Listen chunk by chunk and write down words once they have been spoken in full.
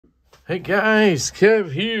Hey guys,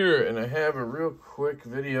 Kev here, and I have a real quick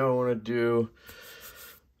video I want to do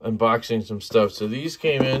unboxing some stuff. So these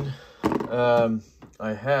came in.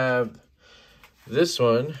 I have this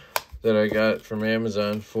one that I got from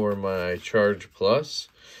Amazon for my Charge Plus.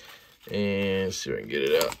 And let's see if I can get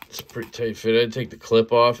it out. It's a pretty tight fit. I had to take the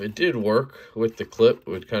clip off. It did work with the clip. It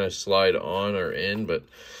would kind of slide on or in, but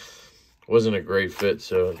wasn't a great fit.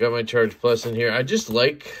 So I got my Charge Plus in here. I just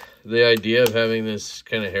like the idea of having this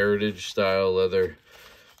kind of heritage style leather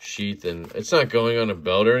sheath, and it's not going on a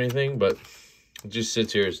belt or anything, but it just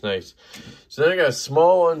sits here. It's nice. So then I got a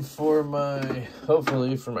small one for my,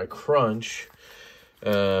 hopefully for my crunch.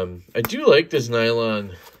 I do like this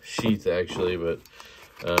nylon sheath actually, but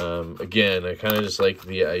again, I kind of just like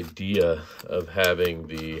the idea of having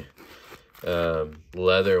the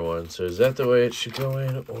leather one. So is that the way it should go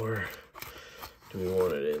in, or do we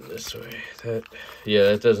want it in this way?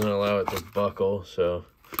 That doesn't allow it to buckle, so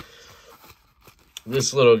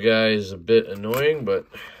this little guy is a bit annoying, but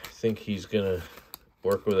I think he's gonna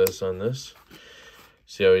work with us on this.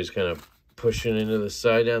 See how he's kind of pushing into the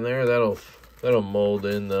side down there? That'll mold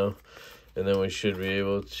in though, and then we should be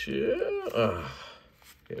able to.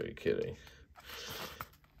 Gotta be kidding.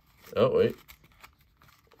 Oh wait,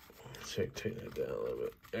 let's tighten that down a little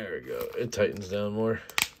bit. There we go. It tightens down more.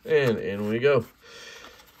 And in we go.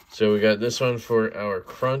 So we got this one for our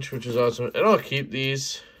crunch, which is awesome. And I'll keep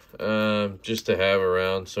these just to have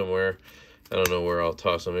around somewhere. I don't know where I'll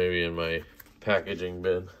toss them. Maybe in my packaging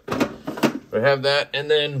bin. But I have that. And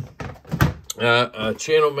then a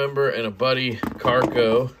channel member and a buddy,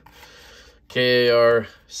 Carco,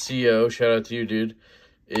 K-A-R-C-O, shout out to you, dude,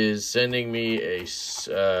 is sending me a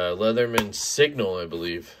Leatherman Signal, I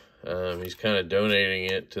believe. He's kind of donating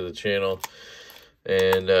it to the channel.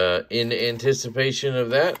 And in anticipation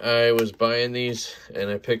of that, I was buying these,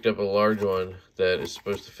 and I picked up a large one that is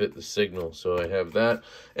supposed to fit the Signal. So I have that,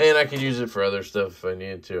 and I could use it for other stuff if I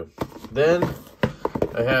needed to. Then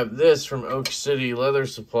I have this from Oak City Leather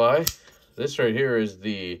Supply. This right here is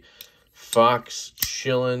the Fox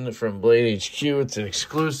Chillin' from Blade HQ. It's an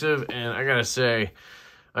exclusive, and I gotta say,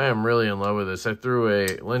 I am really in love with this. I threw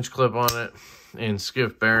a Lynch clip on it and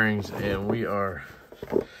skiff bearings, and we are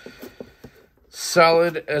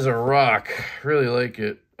solid as a rock. Really like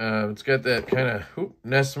it. It's got that kind of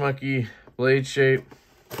nest monkey blade shape.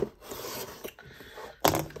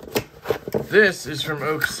 This is from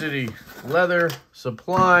Oak City Leather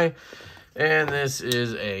Supply, and this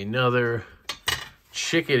is another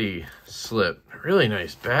Chikadee slip. Really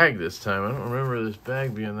nice bag this time. I don't remember this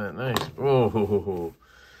bag being that nice. Oh,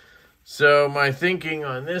 so my thinking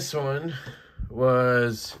on this one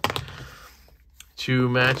was to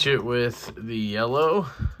match it with the yellow.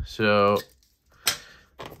 So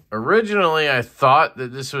originally I thought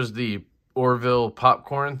that this was the Orville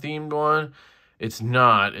popcorn themed one. It's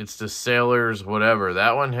not. It's the Sailors whatever.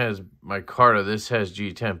 That one has micarta. This has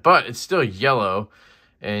G10, but it's still yellow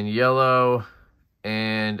and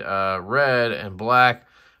red and black.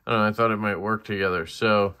 I don't know, I thought it might work together.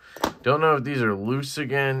 So don't know if these are loose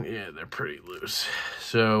again. Yeah, they're pretty loose.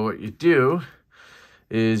 So what you do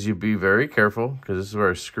is you be very careful, because this is where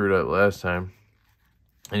I screwed up last time.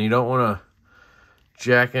 And you don't want to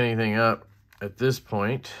jack anything up at this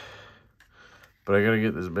point. But I got to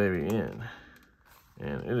get this baby in.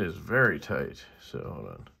 And it is very tight. So hold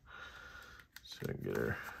on. So I can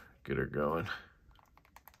get her going.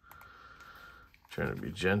 Trying to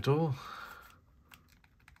be gentle.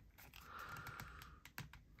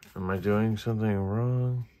 Am I doing something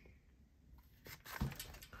wrong?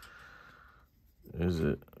 Is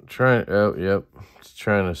it trying? Oh, yep. It's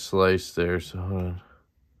trying to slice there, so hold on.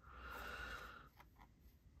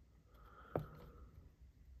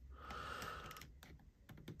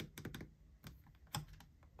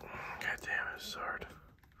 God damn, it's hard.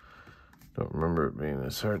 Don't remember it being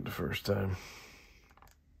this hard the first time.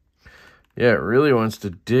 Yeah, it really wants to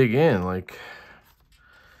dig in, like,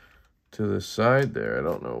 to the side there. I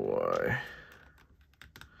don't know why.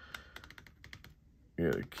 You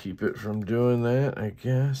gotta keep it from doing that, I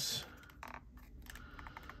guess.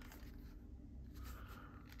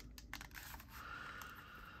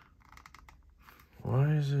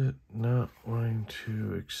 Why is it not wanting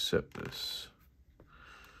to accept this?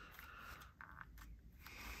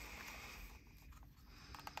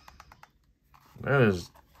 That is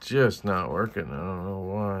just not working. I don't know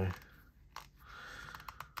why.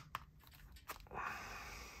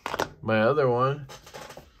 My other one,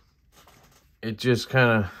 it just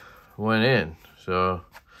kind of went in. So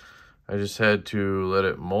I just had to let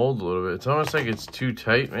it mold a little bit. It's almost like it's too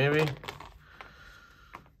tight, maybe.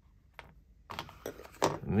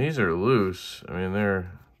 And these are loose. I mean,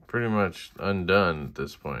 they're pretty much undone at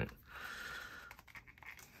this point.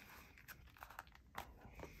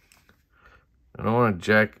 I don't want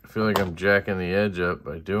to feel like I'm jacking the edge up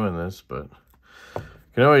by doing this, but I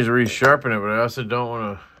can always resharpen it, but I also don't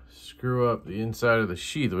want to screw up the inside of the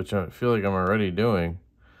sheath, which I feel like I'm already doing.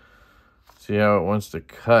 See how it wants to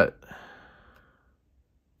cut.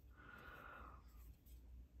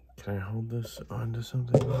 Can I hold this onto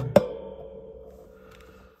something here?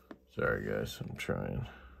 Sorry guys, I'm trying.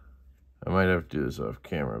 I might have to do this off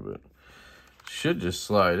camera, but it should just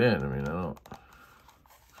slide in. I mean, I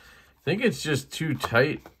think it's just too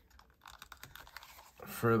tight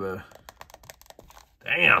for the...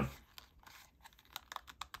 Damn!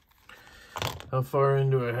 How far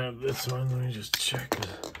in do I have this one? Let me just check.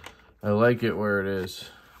 I like it where it is.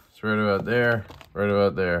 It's right about there, right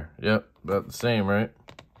about there. Yep, about the same, right?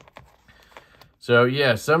 So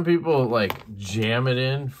yeah, some people like jam it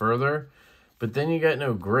in further, but then you got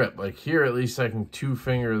no grip. Like here, at least I can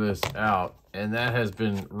 2-finger this out, and that has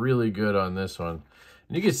been really good on this one.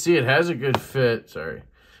 And you can see it has a good fit. Sorry.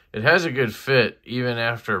 It has a good fit even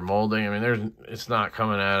after molding. I mean, it's not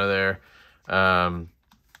coming out of there.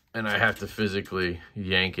 And I have to physically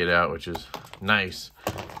yank it out, which is nice.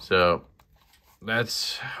 So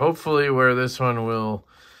that's hopefully where this one will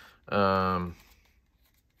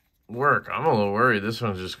work. I'm a little worried this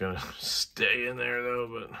one's just gonna stay in there though,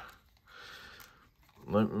 but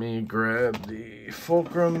let me grab the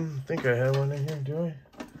fulcrum. I think I have one in here, do I?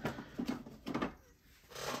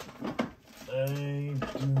 I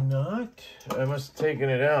do not. I must have taken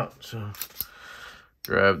it out. So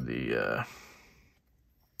grab the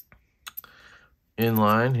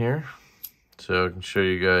inline here so I can show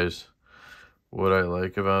you guys what I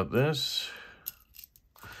like about this.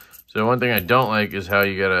 So one thing I don't like is how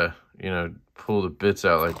you gotta, pull the bits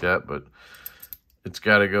out like that, but it's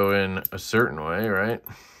gotta go in a certain way, right?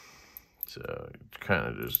 So you kind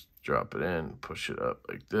of just drop it in, push it up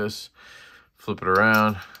like this, flip it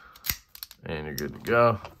around, and you're good to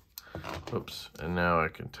go. Oops, and now I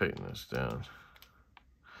can tighten this down.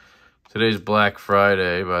 Today's Black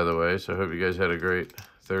Friday, by the way, so I hope you guys had a great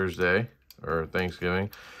Thursday or Thanksgiving.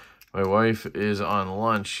 My wife is on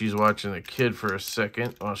lunch. She's watching the kid for a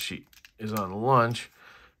second while she is on lunch,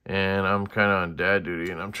 and I'm kind of on dad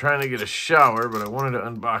duty, and I'm trying to get a shower, but I wanted to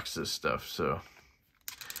unbox this stuff, so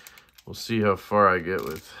we'll see how far I get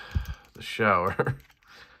with the shower.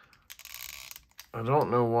 I don't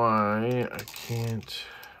know why I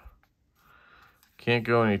can't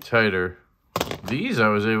go any tighter. These I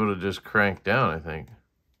was able to just crank down, I think.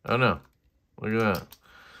 Oh no, look at that.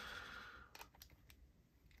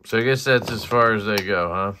 So I guess that's as far as they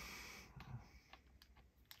go, huh?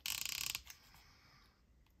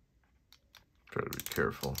 Try to be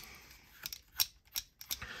careful.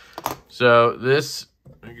 So this,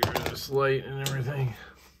 I get rid of this light and everything.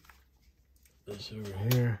 This over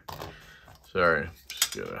here. Sorry,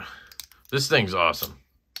 just gotta. This thing's awesome.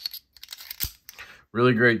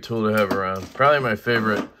 Really great tool to have around. Probably my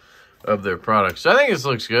favorite of their products. So I think this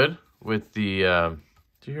looks good with the.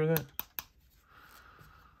 Do you hear that?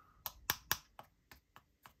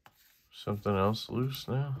 Something else loose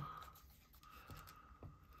now?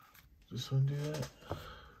 Does this one do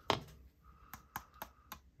that?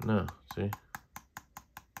 No, see?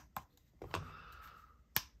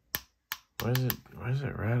 Why is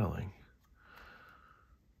it rattling?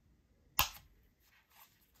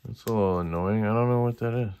 That's a little annoying. I don't know what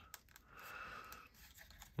that is.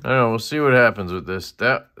 I don't know, we'll see what happens with this.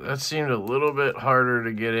 That seemed a little bit harder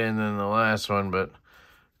to get in than the last one, but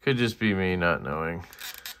could just be me not knowing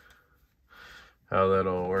how that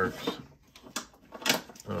all works.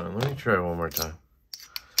 Let me try one more time.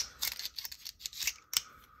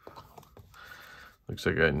 Looks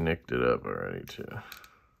like I nicked it up already too.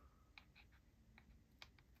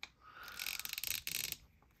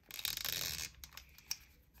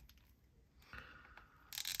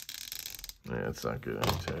 Yeah, it's not good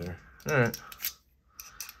any tighter. All right.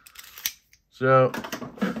 So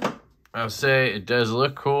I'll say it does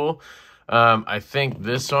look cool. I think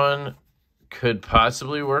this one could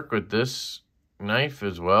possibly work with this knife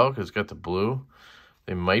as well because it's got the blue.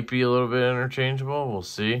 They might be a little bit interchangeable. We'll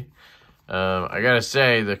see. I gotta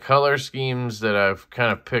say the color schemes that I've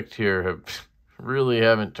kind of picked here really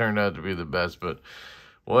haven't turned out to be the best, but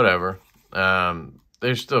whatever.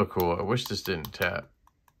 They're still cool. I wish this didn't tap.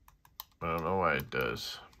 I don't know why it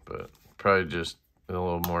does, but probably just a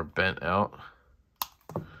little more bent out.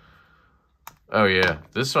 Oh yeah,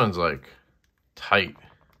 this one's like tight.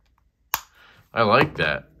 I like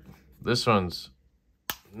that. This one's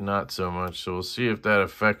not so much, so we'll see if that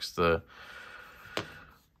affects the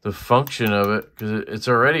the function of it, because it's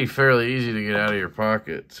already fairly easy to get out of your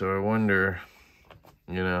pocket. So I wonder,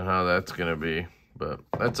 you know, how that's going to be. But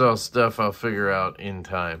that's all stuff I'll figure out in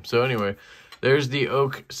time. So anyway, there's the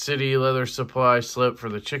Oak City leather supply slip for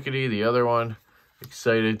the Chikadee. The other one,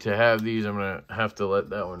 excited to have these. I'm going to have to let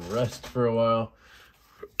that one rest for a while.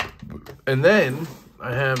 And then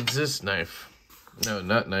I have this knife. No,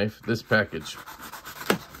 not knife. This package.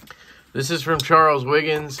 This is from Charles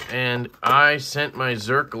Wiggins, and I sent my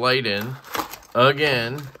Zerk light in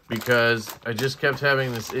again because I just kept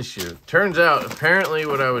having this issue. Turns out, apparently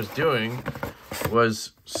what I was doing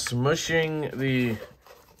was smushing the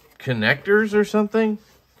connectors or something,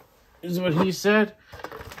 is what he said.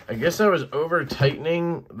 I guess I was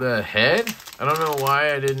over-tightening the head. I don't know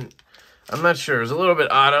why I didn't. I'm not sure. It was a little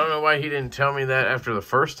bit odd. I don't know why he didn't tell me that after the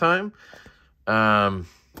first time.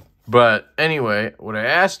 But anyway, what I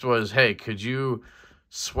asked was, hey, could you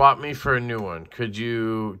swap me for a new one? Could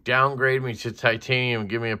you downgrade me to titanium and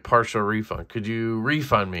give me a partial refund? Could you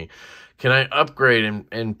refund me? Can I upgrade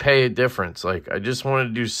and pay a difference? Like, I just want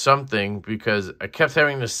to do something because I kept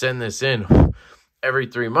having to send this in every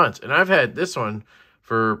 3 months. And I've had this one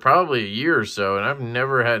for probably a year or so, and I've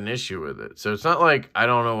never had an issue with it. So it's not like I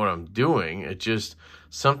don't know what I'm doing. It's just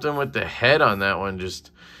something with the head on that one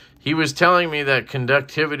just... He was telling me that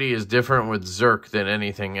conductivity is different with Zerk than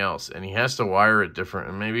anything else, and he has to wire it different.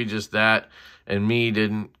 And maybe just that and me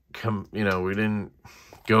didn't come, you know, we didn't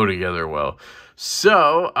go together well.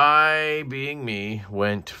 So I, being me,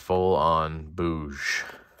 went full on bouge.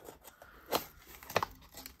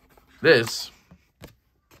 This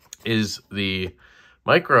is the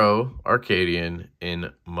Micro Arcadian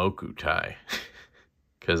in Mokuti,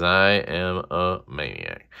 because I am a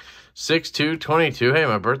maniac. 6/2/22. Hey,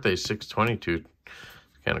 my birthday's 6/22.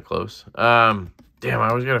 Kind of close. Damn, I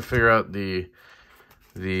always got to figure out the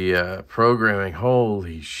programming.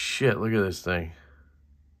 Holy shit, look at this thing.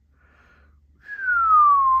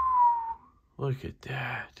 Look at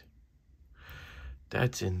that.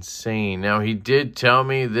 That's insane. Now, he did tell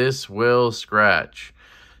me this will scratch.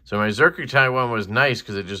 So my Zerkutai one was nice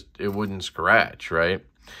because it wouldn't scratch, right?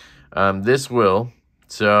 This will.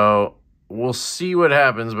 So... we'll see what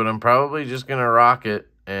happens, but I'm probably just going to rock it,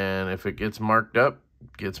 and if it gets marked up,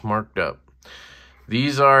 it gets marked up.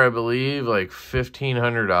 These are, I believe, like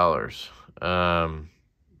 $1,500.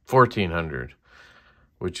 $1,400,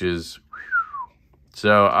 which is...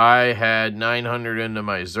 So I had $900 into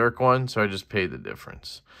my Zerk one, so I just paid the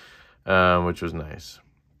difference, which was nice.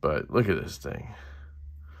 But look at this thing.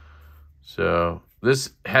 So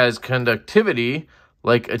this has conductivity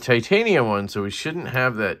like a titanium one, so we shouldn't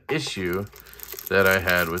have that issue that I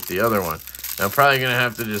had with the other one. Now, I'm probably going to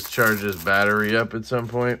have to just charge this battery up at some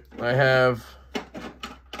point. I have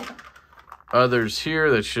others here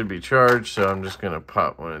that should be charged, so I'm just going to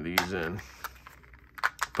pop one of these in.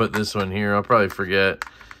 Put this one here. I'll probably forget,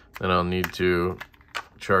 and I'll need to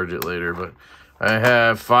charge it later. But I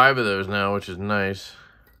have 5 of those now, which is nice.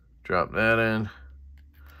 Drop that in.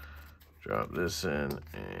 Drop this in,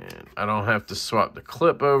 and I don't have to swap the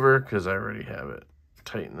clip over because I already have it.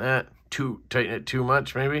 Tighten it too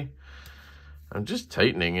much, maybe. I'm just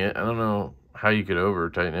tightening it. I don't know how you could over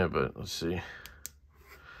tighten it, but let's see.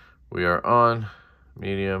 We are on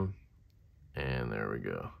medium, and there we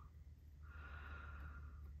go.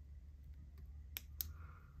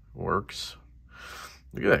 Works.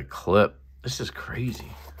 Look at that clip. This is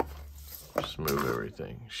crazy. Just move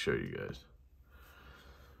everything. Show you guys.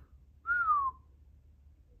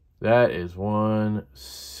 That is one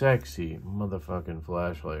sexy motherfucking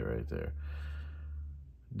flashlight right there.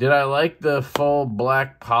 Did I like the full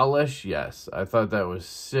black polish? Yes. I thought that was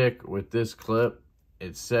sick with this clip.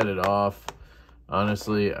 It set it off.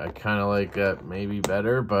 Honestly, I kind of like that maybe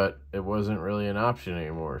better, but it wasn't really an option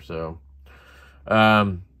anymore. So,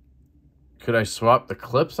 could I swap the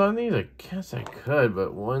clips on these? I guess I could,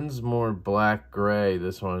 but one's more black gray,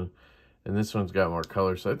 this one, and this one's got more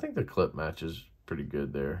color. So I think the clip matches pretty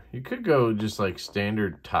good there. You could go just like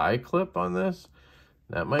standard tie clip on this.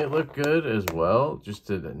 That might look good as well, just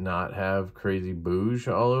to not have crazy bouge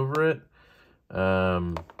all over it.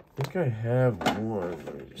 I think I have one.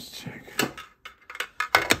 Let me just check.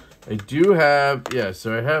 I do have, yeah,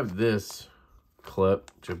 so I have this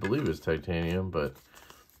clip, which I believe is titanium, but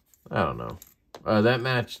I don't know. That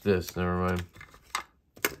matched this, never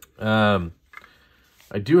mind.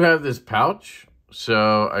 I do have this pouch,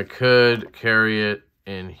 so I could carry it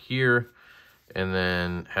in here and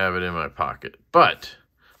then have it in my pocket. But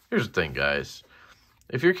here's the thing, guys.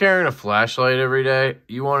 If you're carrying a flashlight every day,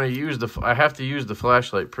 you want to use I have to use the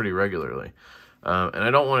flashlight pretty regularly. And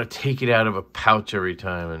I don't want to take it out of a pouch every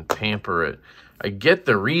time and pamper it. I get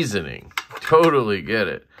the reasoning. Totally get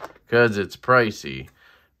it. Because it's pricey.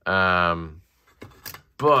 But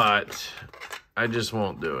I just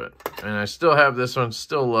won't do it. And I still have this one.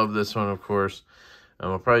 Still love this one, of course.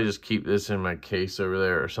 I'll probably just keep this in my case over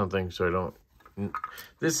there or something so I don't...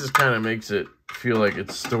 This is kind of makes it feel like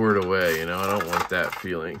it's stored away, you know? I don't want that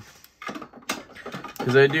feeling.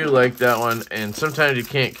 Because I do like that one. And sometimes you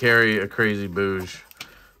can't carry a crazy bouge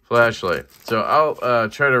flashlight. So I'll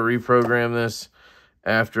try to reprogram this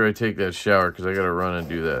after I take that shower because I got to run and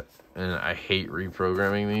do that. And I hate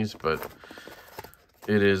reprogramming these, but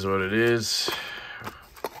it is what it is.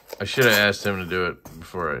 I should have asked him to do it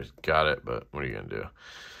before I got it, but what are you going to do?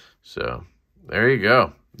 So, there you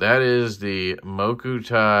go. That is the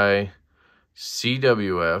Mokuti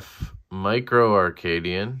CWF Micro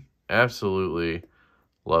Arcadian. Absolutely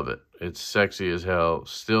love it. It's sexy as hell.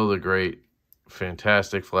 Still the great,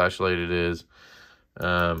 fantastic flashlight it is. Is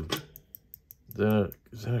that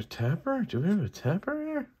a tapper? Do we have a tapper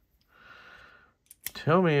here?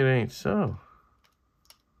 Tell me it ain't so.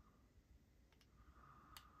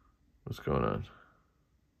 What's going on?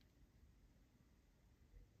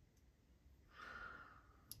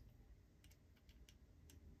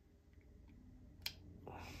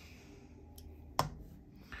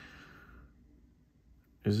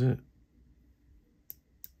 Is it?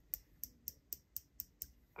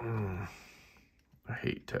 I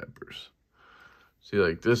hate tappers. See,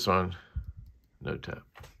 like this one, no tap.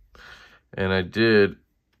 And I did,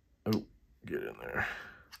 oh, get in there.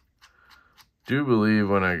 Do believe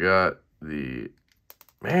when I got the,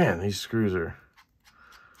 man, these screws are,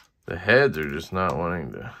 the heads are just not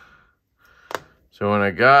wanting to. So when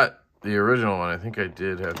I got the original one, I think I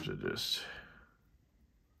did have to just,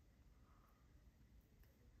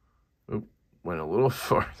 went a little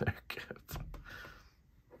farther.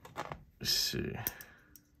 Let's see.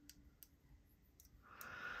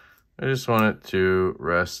 I just want it to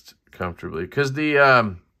rest comfortably because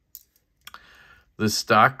the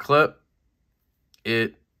stock clip,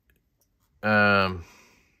 it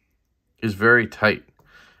is very tight,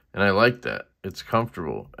 and I like that. It's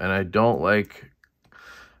comfortable, and I don't like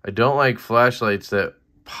flashlights that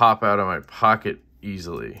pop out of my pocket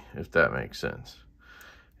easily, if that makes sense.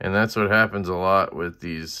 And that's what happens a lot with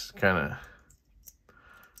these kind of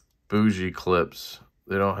bougie clips.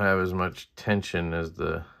 They don't have as much tension as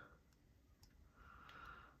the...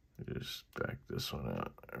 Just back this one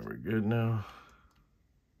out. Are we good now?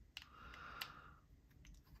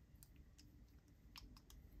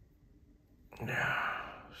 Yeah,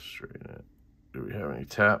 straighten it. Do we have any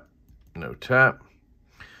tap? No tap.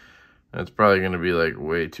 That's probably going to be like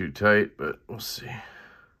way too tight, but we'll see.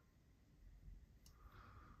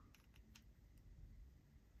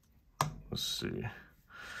 Let's see.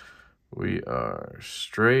 We are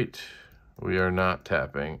straight. We are not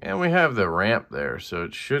tapping. And we have the ramp there, so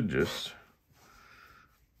it should just...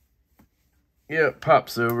 Yeah, it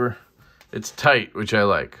pops over. It's tight, which I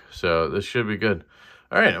like. So this should be good.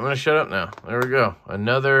 All right, I'm going to shut up now. There we go.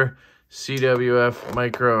 Another CWF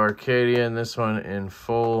Micro Arcadian. This one in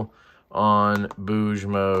full on bouge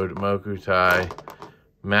mode. Mokuti.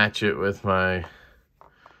 Match it with my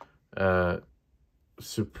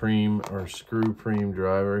Supreme or Screw-Preme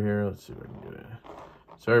driver here. Let's see if I can get it.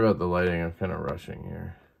 Sorry about the lighting. I'm kind of rushing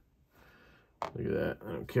here. Look at that.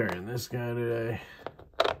 I'm carrying this guy today.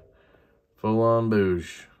 Full on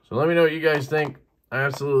bouge. So let me know what you guys think. I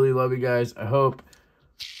absolutely love you guys. I hope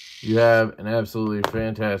you have an absolutely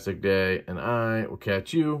fantastic day, and I will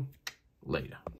catch you later.